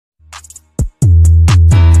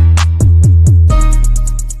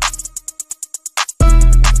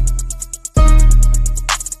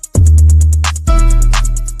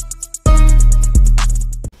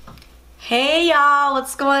y'all,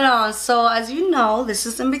 what's going on? So as you know, this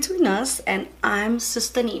is In Between Us and I'm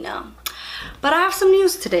Sister Nina. But I have some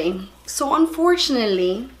news today. So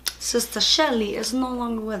unfortunately, Sister Shelly is no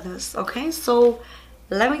longer with us, okay? So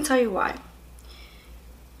let me tell you why.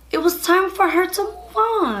 It was time for her to move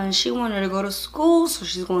on. She wanted to go to school, so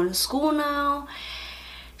she's going to school now.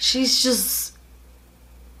 She's just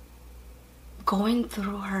going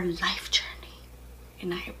through her life journey.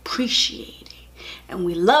 And I appreciate it. And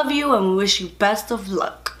we love you and we wish you best of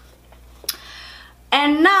luck.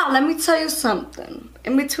 And now let me tell you something.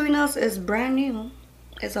 In Between Us is brand new.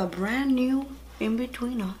 It's a brand new In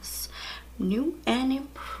Between Us. New and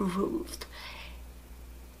improved.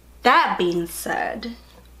 That being said,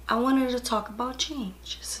 I wanted to talk about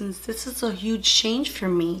change. Since this is a huge change for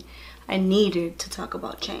me, I needed to talk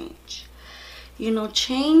about change. You know,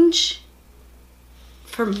 change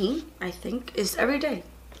for me, I think, is every day.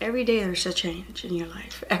 Every day there's a change in your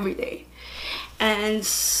life. Every day. And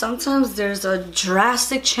sometimes there's a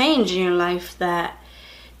drastic change in your life that,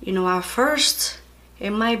 you know, at first it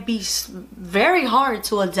might be very hard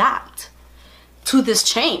to adapt to this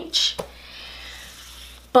change.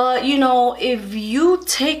 But, you know, if you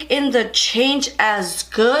take in the change as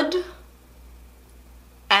good,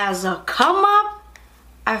 as a come up,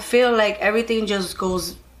 I feel like everything just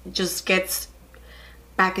gets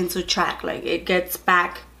back into track. Like it gets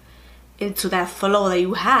back into that flow that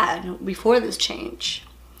you had before this change.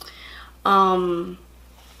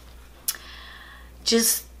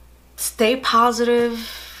 Just stay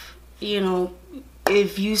positive. You know,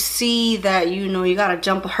 if you see that, you know, you gotta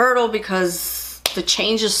jump a hurdle because the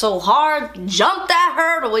change is so hard, jump that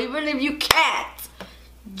hurdle. Even if you can't,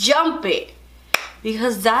 jump it,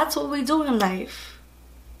 because that's what we do in life.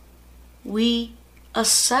 We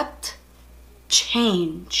accept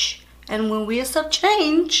change, and when we accept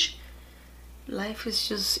change, life is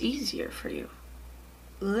just easier for you.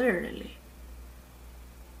 Literally,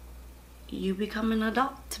 you become an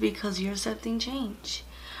adult because you're accepting change.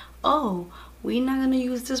 Oh, we're not gonna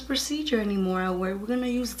use this procedure anymore at work. We're gonna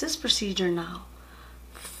use this procedure now.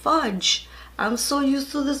 Fudge, I'm so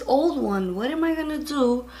used to this old one. What am I gonna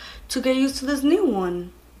do to get used to this new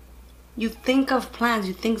one? You think of plans,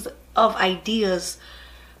 you think of ideas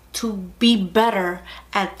to be better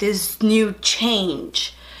at this new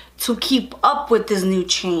change, to keep up with this new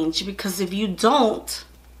change, because if you don't,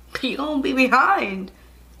 you're gonna be behind.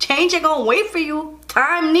 Change ain't gonna wait for you,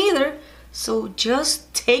 time neither. So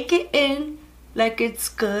just take it in like it's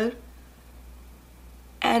good,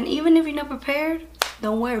 and even if you're not prepared,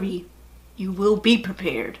 don't worry, you will be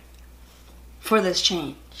prepared for this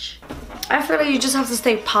change. I feel like you just have to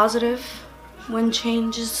stay positive when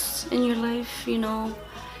change is in your life, you know.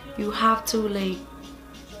 You have to, like,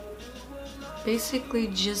 basically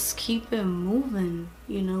just keep it moving,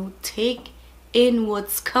 you know. Take in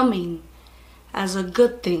what's coming as a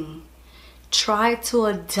good thing. Try to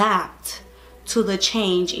adapt to the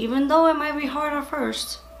change, even though it might be hard at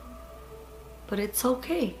first. But it's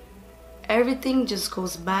okay. Everything just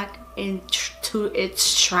goes back into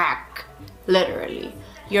its track, literally.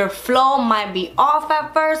 Your flow might be off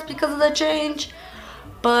at first because of the change,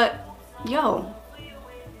 but yo,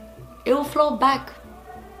 it will flow back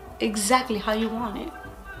exactly how you want it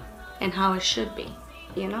and how it should be,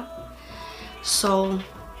 you know? So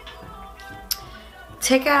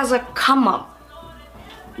take it as a come up,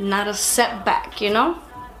 not a setback, you know?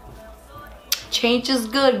 Change is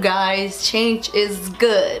good, guys. Change is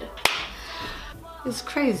good. It's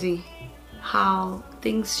crazy how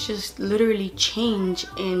things just literally change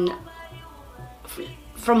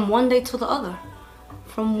from one day to the other.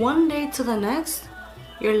 From one day to the next,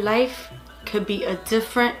 your life could be a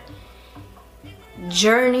different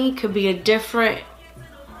journey, could be a different,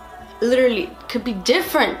 literally could be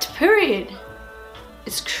different, period.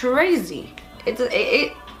 It's crazy.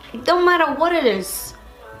 It don't matter what it is.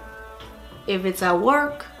 If it's at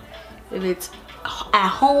work, if it's at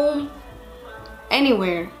home,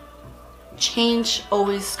 anywhere, change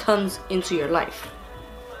always comes into your life.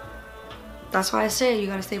 That's why I say you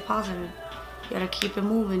gotta stay positive. You gotta keep it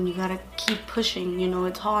moving. You gotta keep pushing. You know,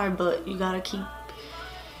 it's hard, but you gotta keep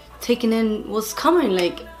taking in what's coming.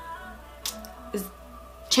 Like,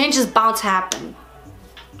 change is bound to happen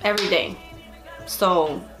every day.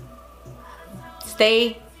 So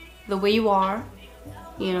stay the way you are,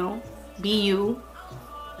 you know, be you,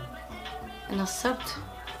 and accept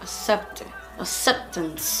it.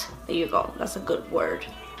 Acceptance. There you go. That's a good word.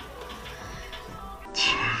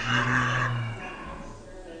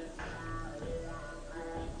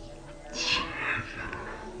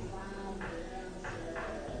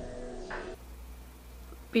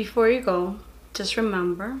 Before you go, just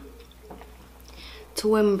remember,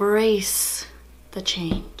 to embrace the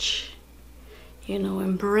change. You know,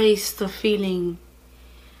 embrace the feeling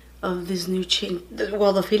of this new change.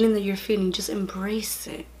 Well, the feeling that you're feeling, just embrace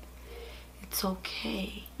it. It's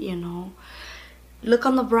okay, you know. Look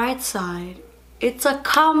on the bright side. It's a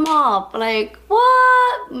come up. Like,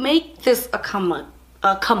 what? Make this a come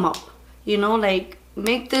up. You know, like,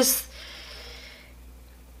 make this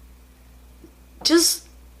just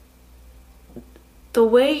the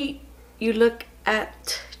way you look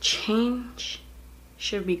at change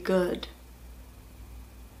should be good.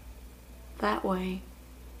 That way,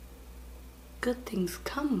 good things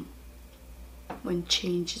come when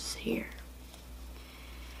change is here.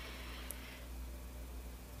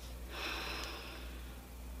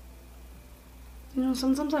 You know,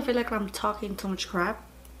 sometimes I feel like I'm talking too much crap.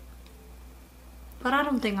 But I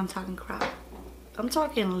don't think I'm talking crap. I'm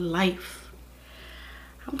talking life.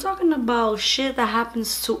 I'm talking about shit that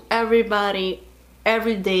happens to everybody,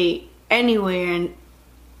 every day, anywhere and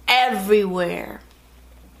everywhere.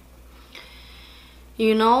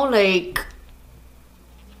 You know, like,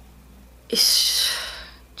 it's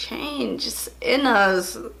change. It's in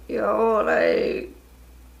us. You know, like,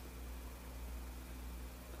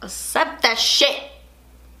 accept that shit.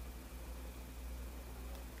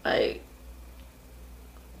 Like,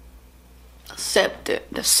 accept it.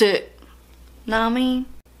 That's it. Know what I mean?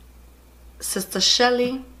 Sister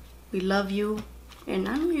Shelly, we love you. And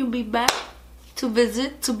I know you'll be back to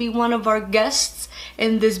visit, to be one of our guests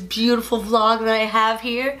in this beautiful vlog that I have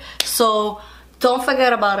here. So don't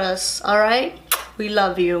forget about us, alright? We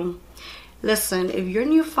love you. Listen, if you're a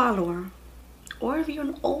new follower, or if you're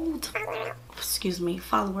an old,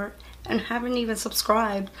 follower, and haven't even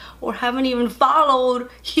subscribed, or haven't even followed,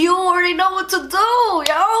 you already know what to do,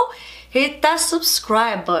 yo! Hit that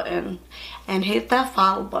subscribe button, and hit that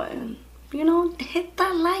follow button. You know, hit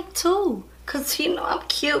that like too, cause you know I'm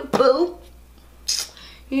cute, boo.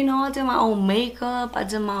 You know, I did my own makeup, I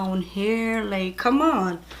did my own hair, like, come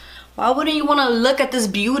on. Why wouldn't you wanna look at this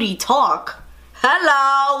beauty talk?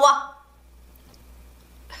 Hello!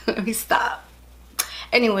 Let me stop.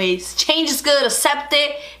 Anyways, change is good, accept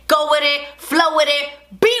it, go with it, flow with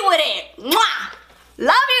it, be with it. Mwah!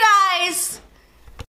 Love you guys!